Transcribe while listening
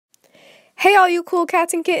Hey all you cool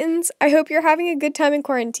cats and kittens! I hope you're having a good time in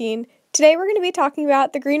quarantine. Today we're going to be talking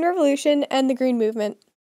about the Green Revolution and the Green Movement.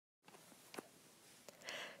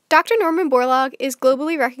 Dr. Norman Borlaug is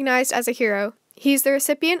globally recognized as a hero. He's the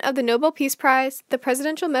recipient of the Nobel Peace Prize, the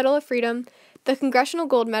Presidential Medal of Freedom, the Congressional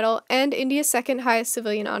Gold Medal, and India's second highest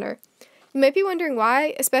civilian honor. You might be wondering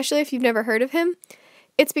why, especially if you've never heard of him.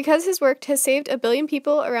 It's because his work has saved 1 billion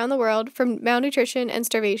people around the world from malnutrition and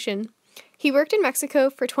starvation. He worked in Mexico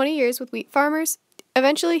for 20 years with wheat farmers.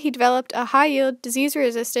 Eventually, he developed a high-yield,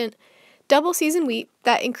 disease-resistant, double-season wheat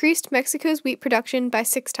that increased Mexico's wheat production by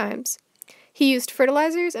 6 times. He used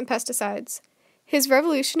fertilizers and pesticides. His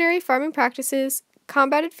revolutionary farming practices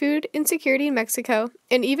combated food insecurity in Mexico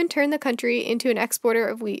and even turned the country into an exporter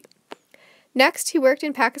of wheat. Next, he worked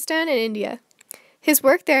in Pakistan and India. His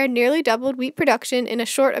work there nearly doubled wheat production in a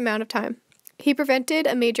short amount of time. He prevented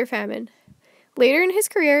a major famine. Later in his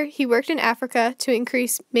career, he worked in Africa to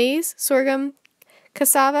increase maize, sorghum,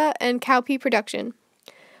 cassava, and cowpea production.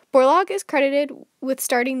 Borlaug is credited with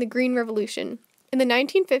starting the Green Revolution. In the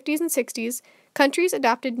 1950s and 60s, countries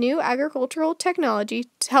adopted new agricultural technology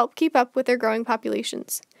to help keep up with their growing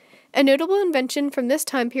populations. A notable invention from this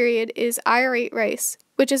time period is IR8 rice,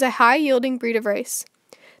 which is a high-yielding breed of rice.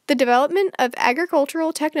 The development of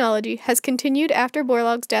agricultural technology has continued after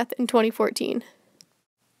Borlaug's death in 2014.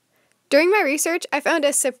 During my research, I found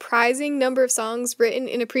a surprising number of songs written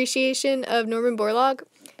in appreciation of Norman Borlaug.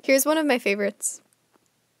 Here's one of my favorites.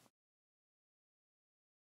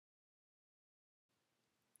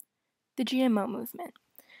 The GMO movement.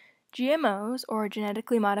 GMOs, or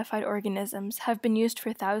genetically modified organisms, have been used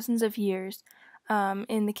for thousands of years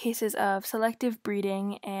in the cases of selective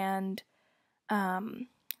breeding and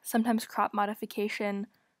sometimes crop modification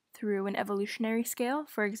through an evolutionary scale.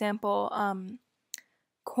 For example,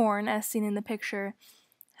 corn, as seen in the picture,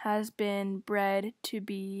 has been bred to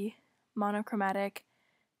be monochromatic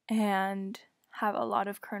and have a lot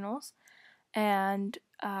of kernels. And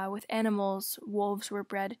with animals, wolves were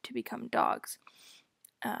bred to become dogs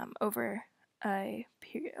over a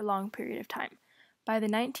long period of time. By the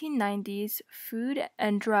 1990s, food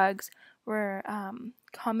and drugs were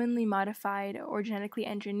commonly modified or genetically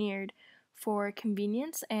engineered for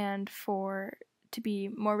convenience and to be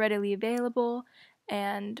more readily available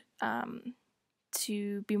and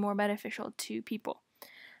to be more beneficial to people.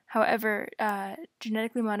 However,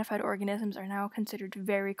 genetically modified organisms are now considered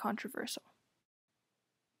very controversial.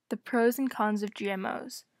 The pros and cons of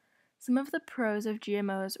GMOs. Some of the pros of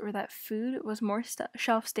GMOs were that food was more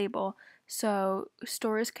shelf-stable, so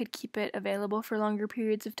stores could keep it available for longer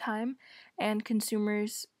periods of time, and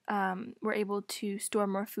consumers were able to store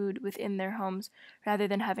more food within their homes rather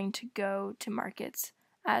than having to go to markets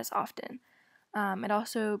as often. It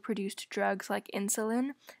also produced drugs like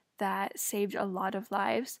insulin that saved a lot of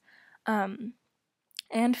lives,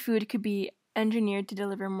 and food could be engineered to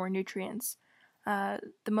deliver more nutrients. The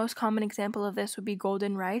most common example of this would be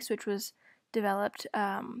golden rice, which was developed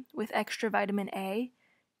with extra vitamin A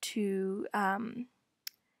to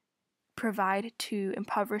provide to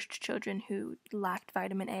impoverished children who lacked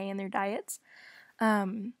vitamin A in their diets.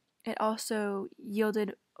 It also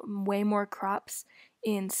yielded way more crops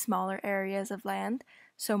in smaller areas of land,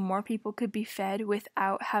 so more people could be fed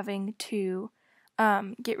without having to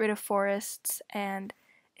get rid of forests, and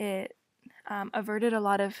it averted a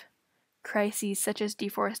lot of crises such as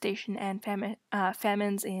deforestation and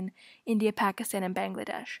famines in India, Pakistan, and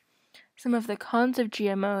Bangladesh. Some of the cons of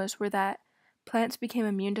GMOs were that plants became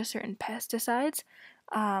immune to certain pesticides,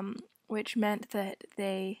 which meant that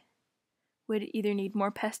they would either need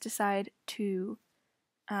more pesticide to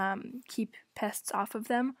keep pests off of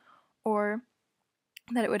them, or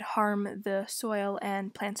that it would harm the soil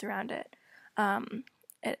and plants around it.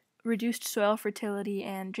 It reduced soil fertility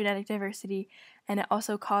and genetic diversity, and it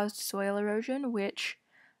also caused soil erosion, which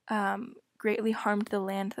greatly harmed the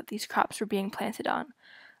land that these crops were being planted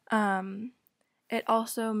on. It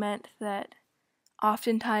also meant that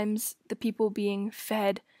oftentimes the people being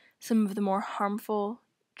fed some of the more harmful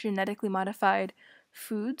genetically modified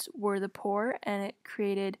foods were the poor, and it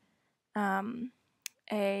created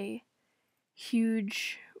a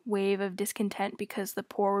huge wave of discontent because the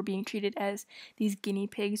poor were being treated as these guinea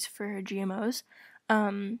pigs for GMOs.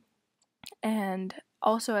 And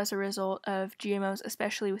also as a result of GMOs,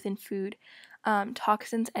 especially within food,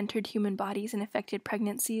 toxins entered human bodies and affected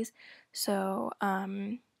pregnancies. So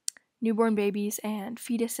newborn babies and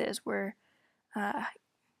fetuses were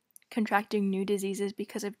contracting new diseases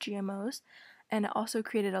because of GMOs, and it also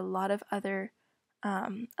created a lot of other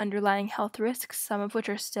underlying health risks, some of which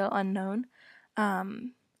are still unknown.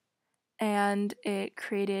 And it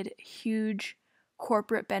created huge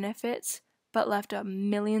corporate benefits but left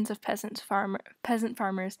millions of peasant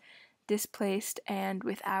farmers displaced and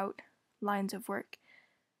without lines of work.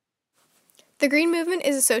 The Green Movement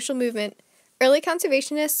is a social movement. Early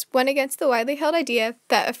conservationists went against the widely held idea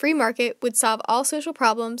that a free market would solve all social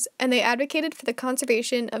problems, and they advocated for the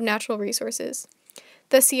conservation of natural resources.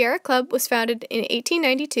 The Sierra Club was founded in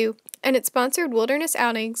 1892, and it sponsored wilderness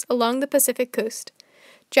outings along the Pacific coast.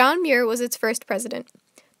 John Muir was its first president.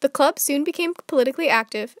 The club soon became politically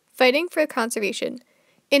active, fighting for conservation.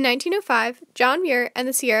 In 1905, John Muir and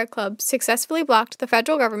the Sierra Club successfully blocked the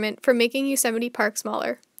federal government from making Yosemite Park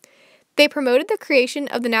smaller. They promoted the creation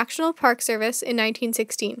of the National Park Service in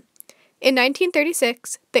 1916. In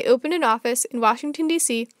 1936, they opened an office in Washington,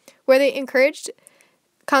 D.C., where they encouraged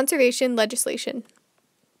conservation legislation.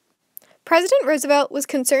 President Roosevelt was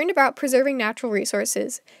concerned about preserving natural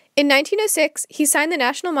resources. In 1906, he signed the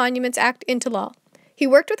National Monuments Act into law. He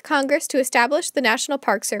worked with Congress to establish the National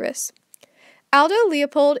Park Service. Aldo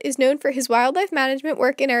Leopold is known for his wildlife management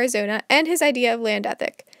work in Arizona and his idea of land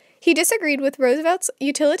ethic. He disagreed with Roosevelt's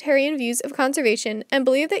utilitarian views of conservation and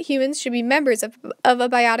believed that humans should be members of a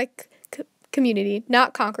biotic community,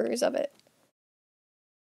 not conquerors of it.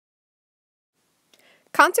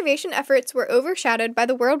 Conservation efforts were overshadowed by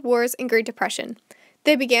the World Wars and Great Depression.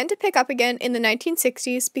 They began to pick up again in the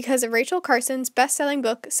 1960s because of Rachel Carson's best-selling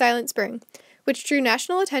book, Silent Spring, which drew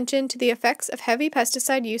national attention to the effects of heavy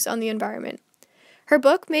pesticide use on the environment. Her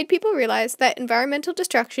book made people realize that environmental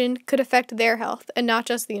destruction could affect their health and not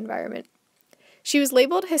just the environment. She was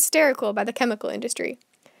labeled hysterical by the chemical industry.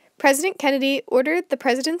 President Kennedy ordered the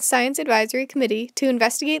President's Science Advisory Committee to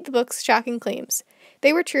investigate the book's shocking claims.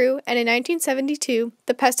 They were true, and in 1972,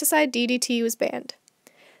 the pesticide DDT was banned.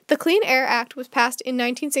 The Clean Air Act was passed in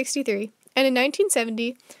 1963, and in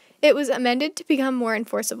 1970, it was amended to become more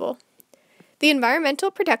enforceable. The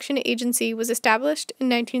Environmental Protection Agency was established in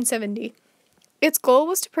 1970. Its goal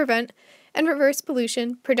was to prevent and reverse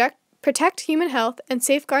pollution, protect human health, and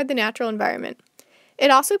safeguard the natural environment. It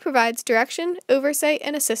also provides direction, oversight,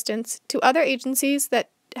 and assistance to other agencies that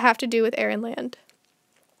have to do with air and land.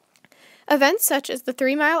 Events such as the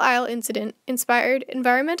 3 Mile Isle incident inspired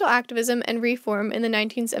environmental activism and reform in the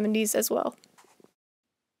 1970s as well.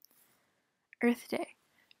 Earth Day.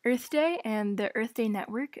 Earth Day and the Earth Day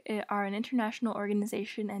Network are an international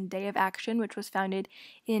organization and day of action which was founded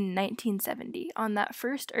in 1970. On that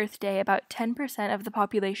first Earth Day, about 10% of the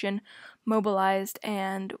population mobilized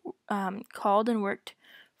and called and worked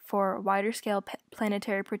for wider scale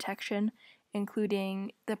planetary protection,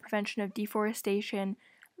 including the prevention of deforestation,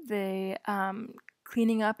 the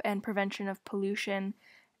cleaning up and prevention of pollution,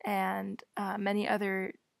 and many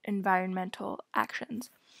other environmental actions.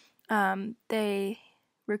 They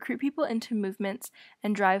recruit people into movements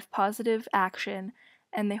and drive positive action,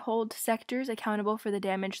 and they hold sectors accountable for the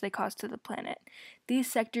damage they cause to the planet. These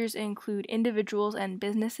sectors include individuals and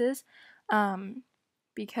businesses,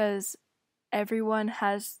 because everyone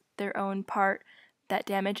has their own part that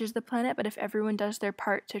damages the planet, but if everyone does their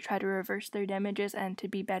part to try to reverse their damages and to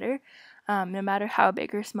be better, no matter how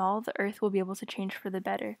big or small, the Earth will be able to change for the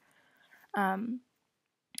better.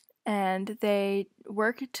 And they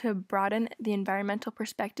work to broaden the environmental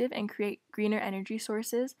perspective and create greener energy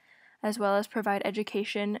sources, as well as provide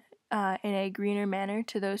education in a greener manner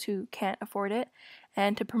to those who can't afford it,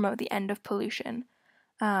 and to promote the end of pollution.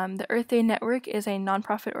 The Earth Day Network is a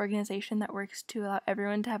nonprofit organization that works to allow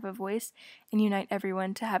everyone to have a voice and unite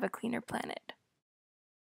everyone to have a cleaner planet.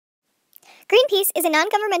 Greenpeace is a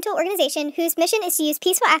non-governmental organization whose mission is to use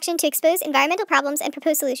peaceful action to expose environmental problems and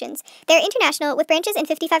propose solutions. They are international with branches in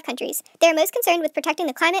 55 countries. They are most concerned with protecting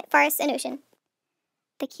the climate, forests, and ocean.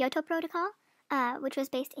 The Kyoto Protocol, which was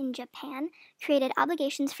based in Japan, created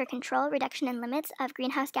obligations for control, reduction, and limits of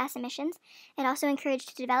greenhouse gas emissions. It also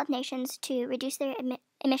encouraged developed nations to reduce their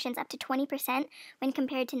emissions up to 20% when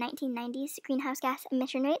compared to 1990s greenhouse gas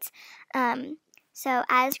emission rates. So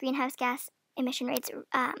as greenhouse gas emission rates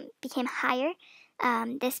became higher,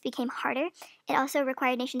 this became harder. It also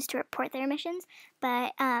required nations to report their emissions,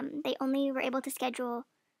 but they only were able to schedule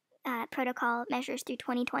protocol measures through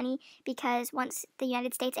 2020 because once the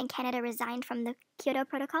United States and Canada resigned from the Kyoto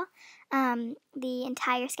Protocol, the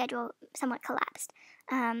entire schedule somewhat collapsed.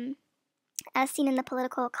 As seen in the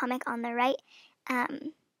political comic on the right,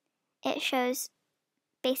 it shows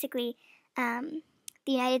basically the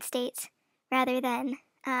United States, rather than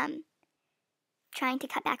trying to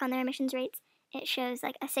cut back on their emissions rates, it shows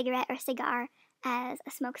like a cigarette or cigar as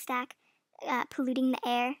a smokestack polluting the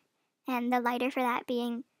air, and the lighter for that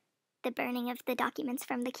being the burning of the documents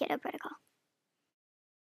from the Kyoto Protocol.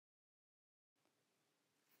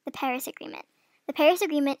 The Paris Agreement. The Paris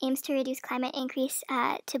Agreement aims to reduce climate increase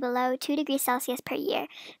to below 2 degrees Celsius per year.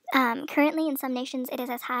 Currently, in some nations, it is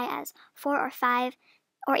as high as 4 or 5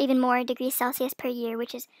 or even more degrees Celsius per year,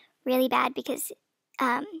 which is really bad because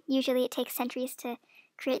usually it takes centuries to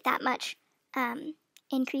create that much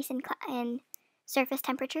increase in surface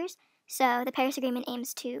temperatures. So the Paris Agreement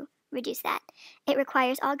aims to reduce that. It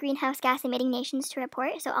requires all greenhouse gas emitting nations to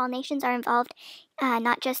report, so all nations are involved,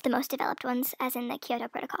 not just the most developed ones, as in the Kyoto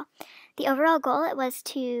Protocol. The overall goal was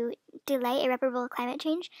to delay irreparable climate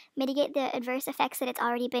change, mitigate the adverse effects that it's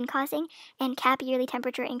already been causing, and cap yearly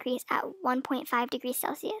temperature increase at 1.5 degrees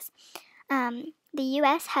Celsius. The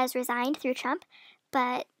U.S. has resigned through Trump,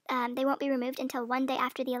 but they won't be removed until one day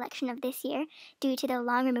after the election of this year due to the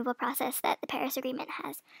long removal process that the Paris Agreement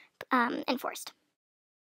has enforced.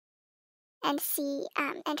 And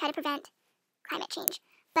try to prevent climate change.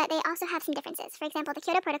 But they also have some differences. For example, the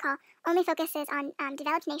Kyoto Protocol only focuses on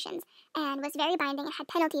developed nations and was very binding and had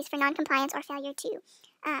penalties for non-compliance or failure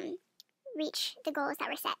to reach the goals that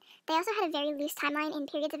were set. They also had a very loose timeline in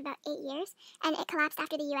periods of about 8 years, and it collapsed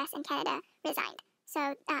after the US and Canada resigned.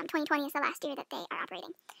 So 2020 is the last year that they are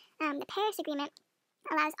operating. The Paris Agreement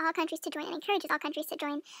allows all countries to join and encourages all countries to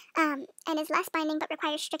join, and is less binding but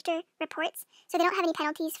requires stricter reports. So they don't have any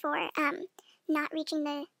penalties for not reaching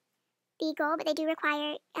the goal, but they do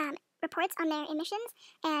require reports on their emissions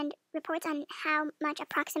and reports on how much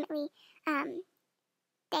approximately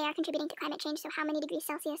they are contributing to climate change, so how many degrees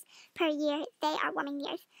Celsius per year they are warming the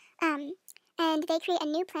Earth. And they create a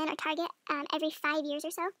new plan or target every 5 years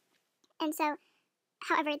or so. And so,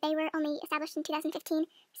 however, they were only established in 2015,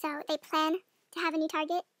 so they plan to have a new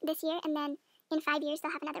target this year, and then in 5 years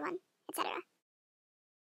they'll have another one, etc.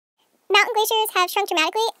 Mountain glaciers have shrunk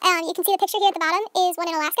dramatically. You can see the picture here at the bottom is one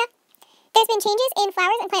in Alaska. There's been changes in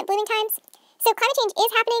flowers and plant blooming times. So climate change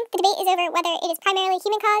is happening. The debate is over whether it is primarily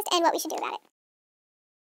human-caused and what we should do about it.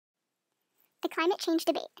 The climate change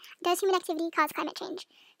debate. Does human activity cause climate change?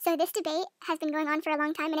 So this debate has been going on for a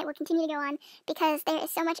long time, and it will continue to go on because there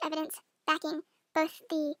is so much evidence backing both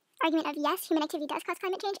the argument of yes, human activity does cause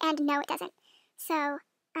climate change, and no, it doesn't. So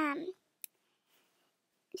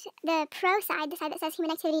the pro side, the side that says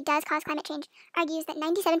human activity does cause climate change, argues that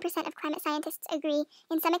 97% of climate scientists agree,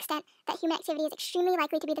 in some extent, that human activity is extremely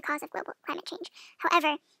likely to be the cause of global climate change.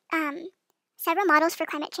 However, several models for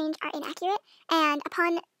climate change are inaccurate, and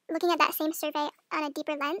upon looking at that same survey on a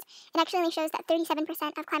deeper lens, it actually only shows that 37%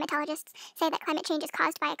 of climatologists say that climate change is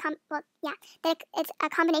caused by that it's a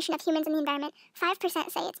combination of humans and the environment.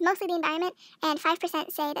 5% say it's mostly the environment, and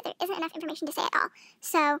 5% say that there isn't enough information to say at all.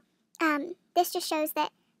 So this just shows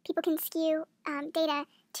that people can skew data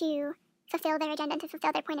to fulfill their agenda and to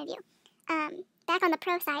fulfill their point of view. Back on the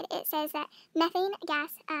pro side, it says that methane gas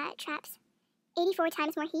traps 84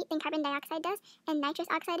 times more heat than carbon dioxide does, and nitrous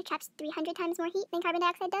oxide traps 300 times more heat than carbon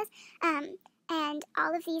dioxide does. And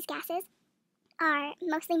all of these gases are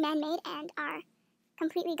mostly man-made and are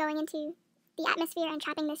completely going into the atmosphere and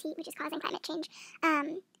trapping this heat, which is causing climate change.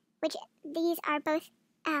 Which these are both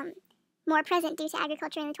more present due to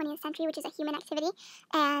agriculture in the 20th century, which is a human activity,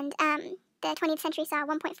 and the 20th century saw a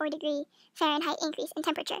 1.4 degree Fahrenheit increase in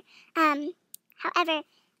temperature. However,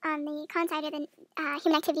 on the con side of the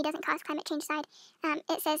human activity doesn't cause climate change side,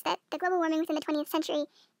 it says that the global warming within the 20th century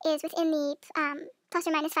is within the plus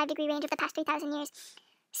or minus 5 degree range of the past 3,000 years.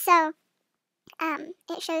 So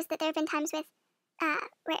it shows that there have been times with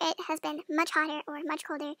where it has been much hotter or much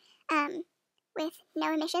colder with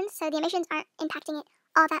no emissions. So the emissions aren't impacting it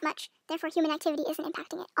all that much. Therefore, human activity isn't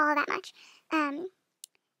impacting it all that much.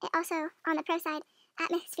 It also, on the pro side,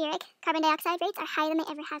 atmospheric carbon dioxide rates are higher than they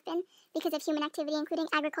ever have been because of human activity, including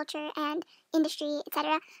agriculture and industry,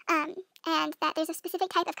 etc. And that there's a specific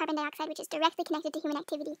type of carbon dioxide which is directly connected to human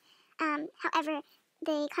activity. However,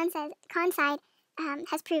 the con side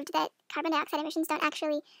has proved that carbon dioxide emissions don't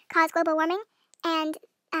actually cause global warming, and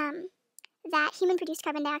that human-produced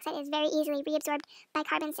carbon dioxide is very easily reabsorbed by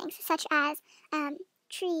carbon sinks, such as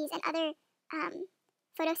trees and other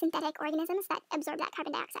photosynthetic organisms that absorb that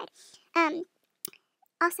carbon dioxide.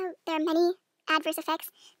 Also, there are many adverse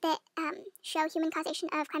effects that show human causation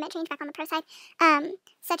of climate change back on the pro side,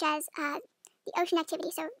 such as the ocean activity.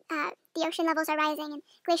 So the ocean levels are rising, and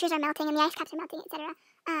glaciers are melting, and the ice caps are melting, etc.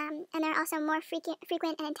 And there are also more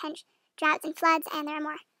frequent and intense droughts and floods, and there are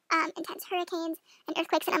more intense hurricanes and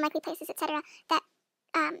earthquakes in unlikely places, etc. that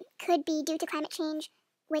could be due to climate change,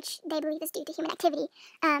 which they believe is due to human activity.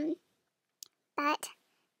 But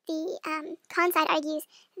the con side argues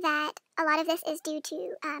that a lot of this is due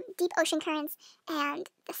to deep ocean currents and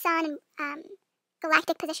the sun and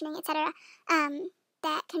galactic positioning, etc.,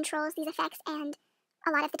 that controls these effects and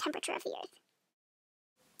a lot of the temperature of the Earth.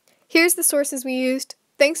 Here's the sources we used.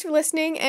 Thanks for listening.